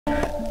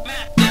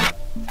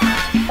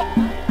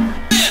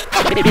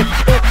My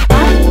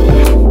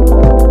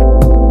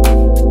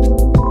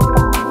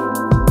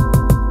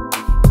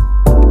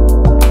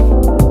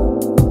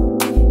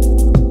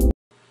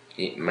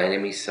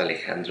name is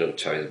Alejandro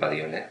Chavez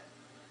Badiola,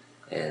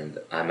 and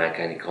I'm a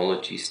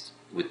gynecologist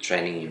with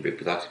training in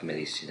reproductive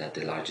medicine at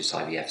the largest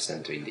IVF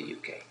center in the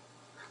UK.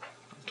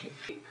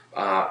 Okay.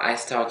 I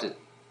started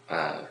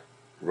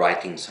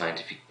writing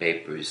scientific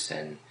papers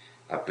and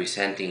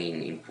presenting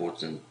in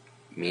important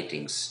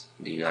meetings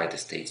in the United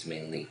States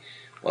mainly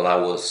while I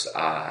was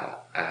a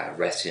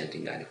resident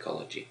in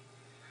gynecology.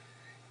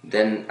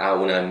 Then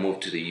when I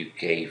moved to the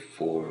UK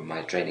for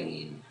my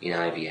training in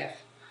IVF,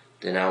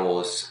 then I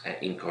was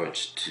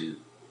encouraged to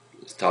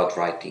start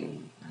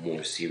writing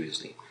more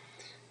seriously.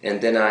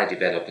 And then I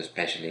developed a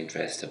special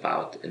interest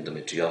about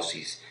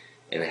endometriosis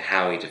and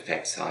how it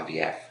affects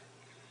IVF.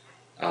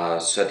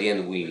 So at the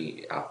end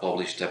we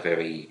published a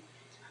very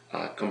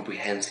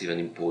comprehensive and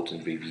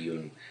important review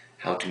on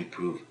how to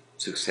improve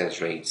success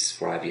rates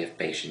for IVF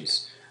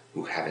patients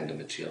who have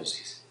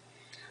endometriosis.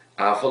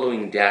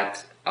 Following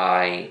that,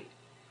 I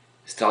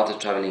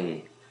started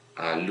traveling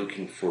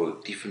looking for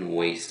different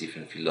ways,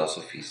 different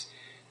philosophies,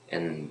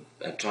 and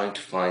trying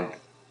to find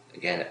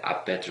again a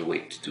better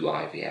way to do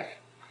IVF.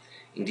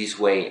 In this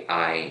way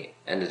I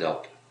ended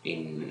up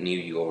in New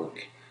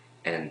York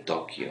and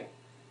Tokyo,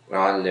 where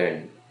I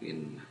learned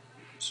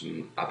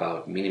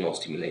about minimal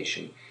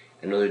stimulation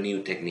and other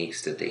new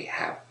techniques that they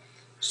have,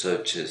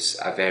 such as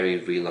a very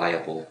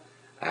reliable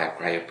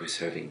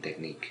cryopreserving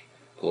technique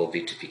called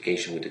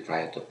vitrification with the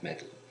cryotop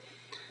method.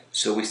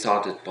 So we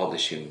started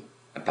publishing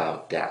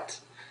about that.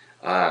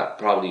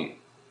 Probably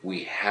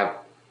we have,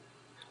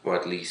 or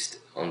at least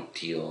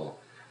until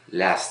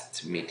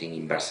last meeting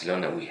in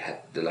Barcelona, we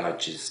had the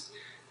largest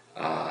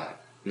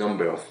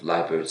number of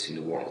live births in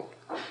the world.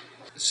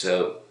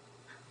 So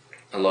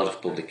a lot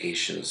of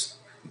publications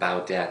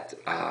about that.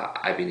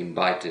 I've been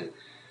invited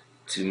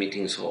to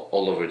meetings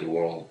all over the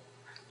world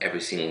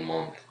every single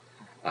month,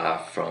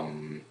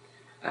 from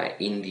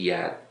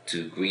India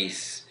to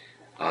Greece.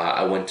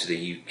 I went to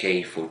the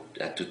UK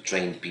to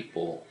train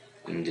people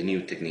in the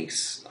new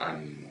techniques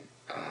I'm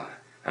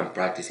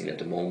practicing at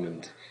the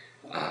moment.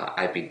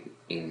 I've been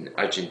in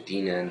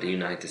Argentina and the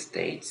United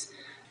States,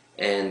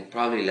 and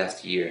probably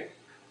last year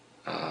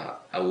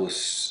I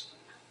was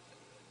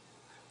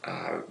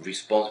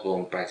responsible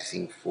and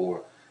practicing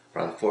for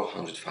around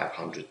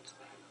 400-500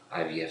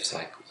 IVF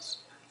cycles.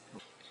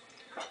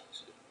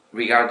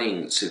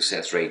 Regarding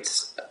success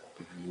rates,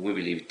 we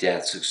believe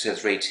that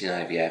success rates in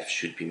IVF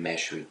should be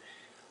measured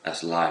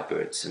as live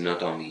births and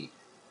not only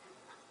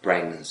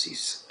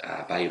pregnancies,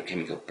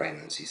 biochemical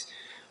pregnancies.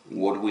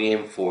 What we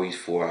aim for is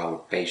for our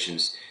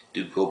patients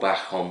to go back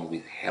home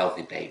with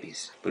healthy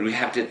babies. But we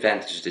have the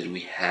advantage that we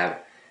have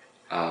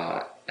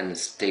a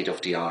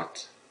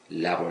state-of-the-art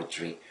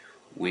laboratory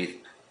with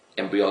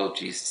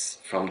embryologists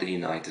from the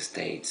United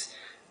States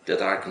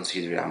that are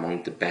considered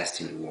among the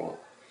best in the world.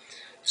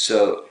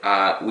 So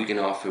we can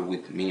offer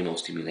with minimal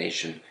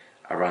stimulation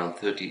around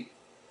 32%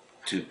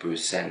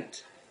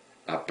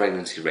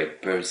 pregnancy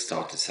rate per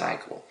started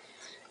cycle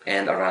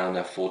and around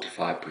a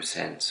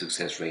 45%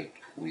 success rate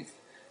with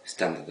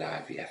standard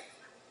IVF.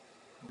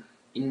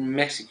 In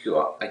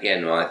Mexico,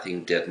 again, I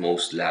think that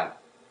most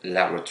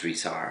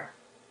laboratories are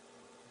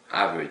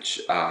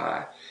average,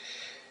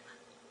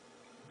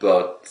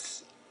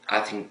 but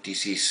I think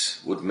this is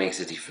what makes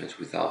a difference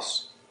with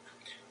us.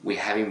 We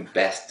have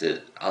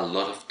invested a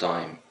lot of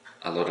time,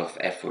 a lot of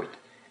effort,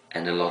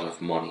 and a lot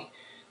of money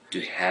to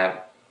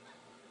have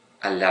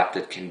a lab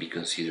that can be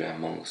considered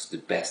amongst the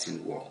best in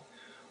the world.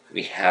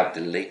 We have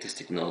the latest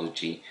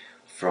technology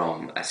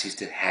from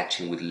assisted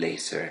hatching with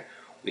laser.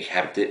 We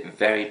have the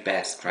very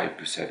best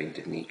cryopreserving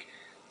technique,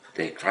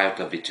 the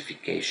cryotop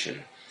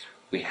vitrification.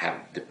 We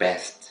have the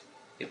best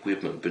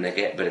equipment, but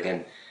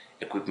again,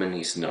 equipment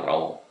is not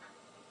all.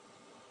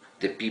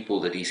 The people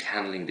that is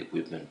handling the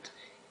equipment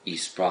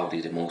is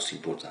probably the most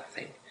important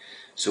thing.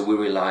 So we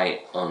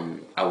rely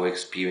on our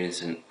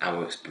experience and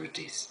our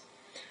expertise.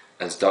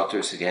 As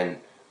doctors, again,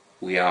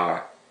 we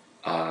are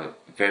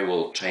very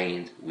well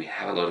trained, we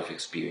have a lot of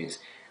experience,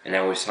 and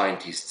our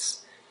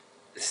scientists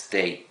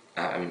they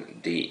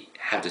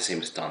have the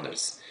same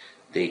standards.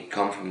 They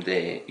come from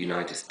the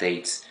United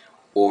States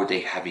or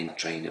they have been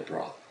trained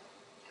abroad.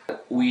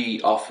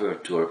 We offer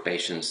to our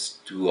patients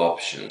two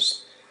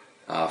options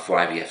for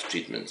IVF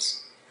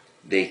treatments.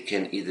 They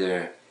can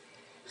either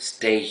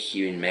stay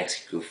here in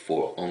Mexico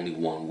for only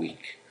 1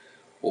 week,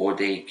 or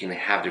they can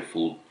have their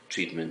full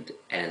treatment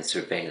and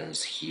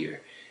surveillance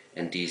here,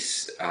 and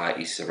this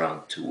is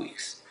around 2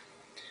 weeks.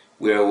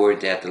 We are aware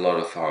that a lot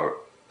of our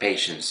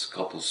patients,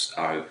 couples,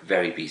 are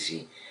very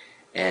busy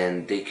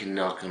and they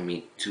cannot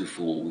commit 2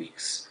 full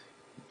weeks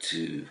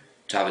to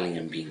traveling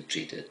and being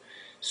treated.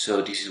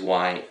 So this is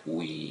why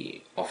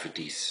we offer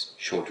this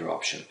shorter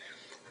option.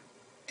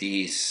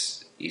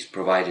 This is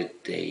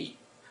provided they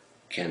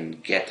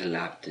can get a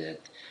lab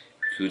that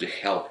could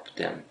help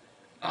them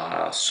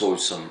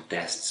source some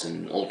tests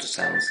and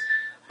ultrasounds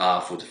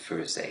for the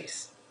first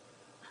days.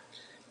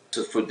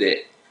 So for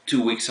the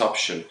 2 weeks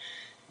option,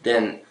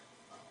 Then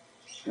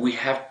we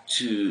have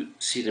to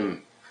see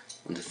them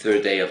on the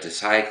 3rd day of the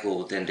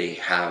cycle. Then they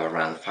have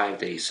around 5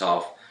 days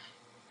off.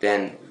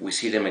 Then we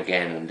see them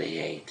again on day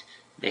 8.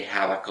 They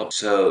have a couple.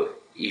 So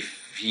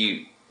if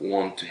you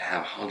want to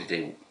have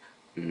holiday,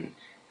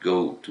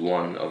 go to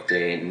one of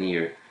the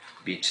near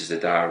beaches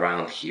that are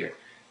around here.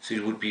 So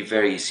it would be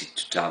very easy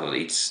to travel.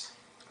 It's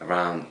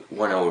around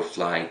 1 hour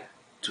flight,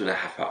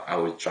 2.5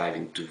 hours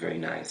driving to very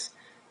nice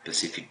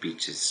Pacific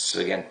beaches. So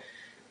again,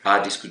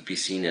 this could be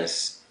seen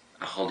as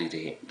a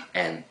holiday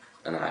and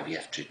an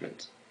IVF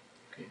treatment.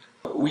 Okay.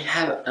 We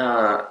have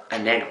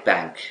an egg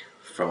bank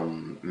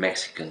from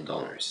Mexican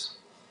donors,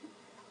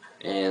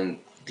 and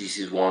this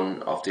is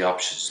one of the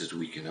options that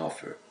we can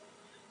offer.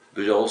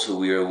 But also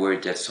we are aware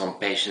that some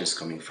patients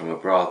coming from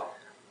abroad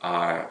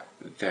are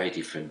very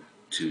different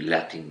to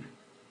Latin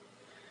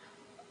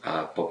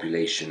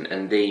population,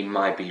 and they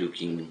might be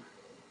looking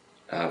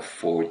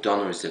for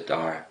donors that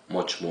are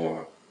much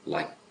more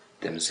like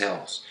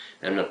themselves.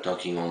 I'm not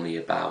talking only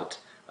about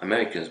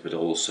Americans, but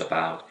also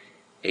about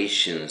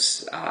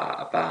Asians,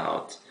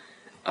 about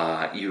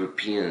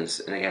Europeans,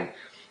 and again,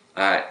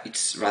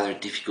 it's rather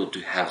difficult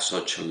to have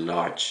such a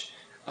large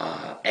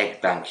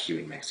egg bank here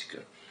in Mexico.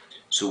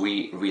 So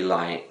we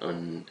rely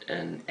on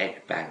an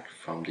egg bank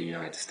from the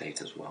United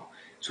States as well.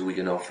 So we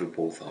can offer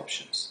both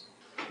options.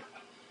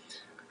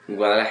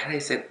 Guadalajara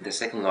is the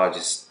second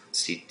largest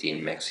city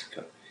in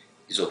Mexico.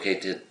 It's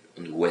located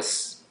on the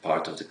west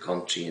part of the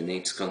country, and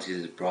it's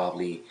considered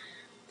probably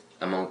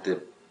among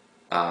the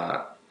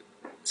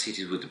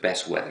cities with the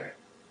best weather.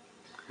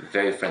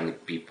 Very friendly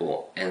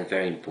people, and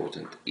very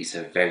important, it's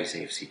a very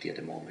safe city at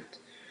the moment.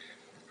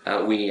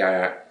 We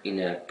are in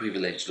a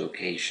privileged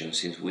location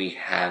since we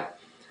have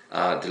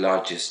the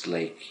largest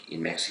lake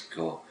in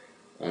Mexico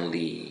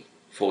only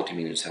 40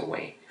 minutes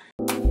away.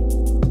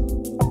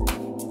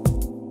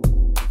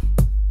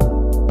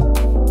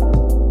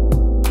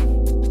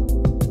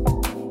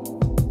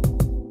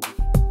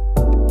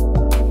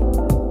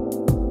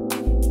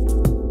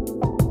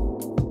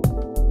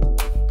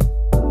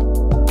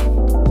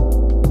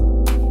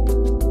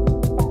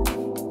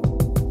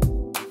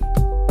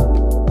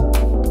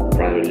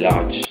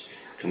 Large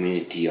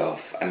community of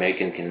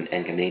American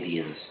and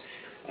Canadians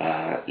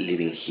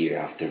living here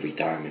after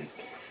retirement.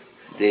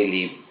 They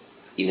live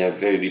in a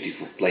very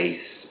beautiful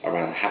place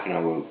around half an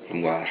hour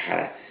from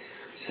Guadalajara.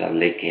 It's a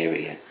lake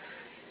area.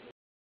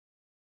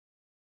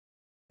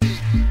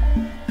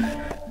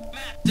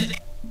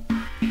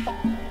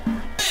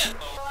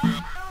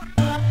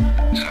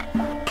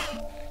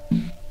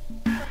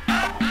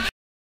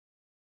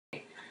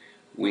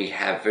 We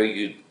have very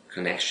good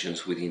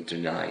connections with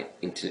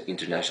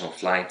international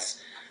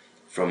flights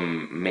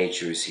from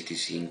major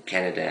cities in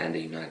Canada and the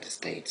United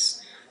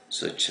States,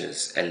 such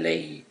as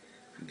LA,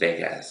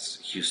 Vegas,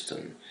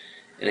 Houston.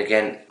 And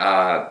again,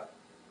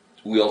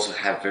 we also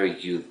have very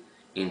good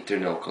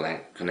internal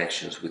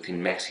connections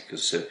within Mexico,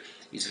 so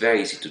it's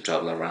very easy to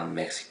travel around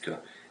Mexico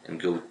and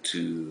go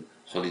to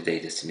holiday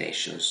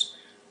destinations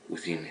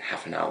within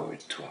half an hour,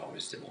 2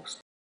 hours the most.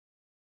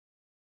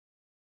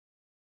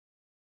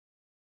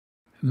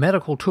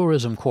 Medical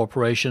Tourism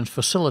Corporation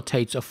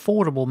facilitates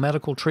affordable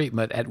medical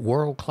treatment at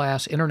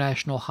world-class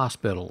international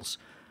hospitals.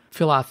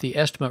 Fill out the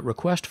estimate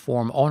request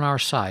form on our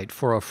site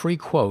for a free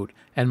quote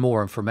and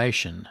more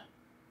information.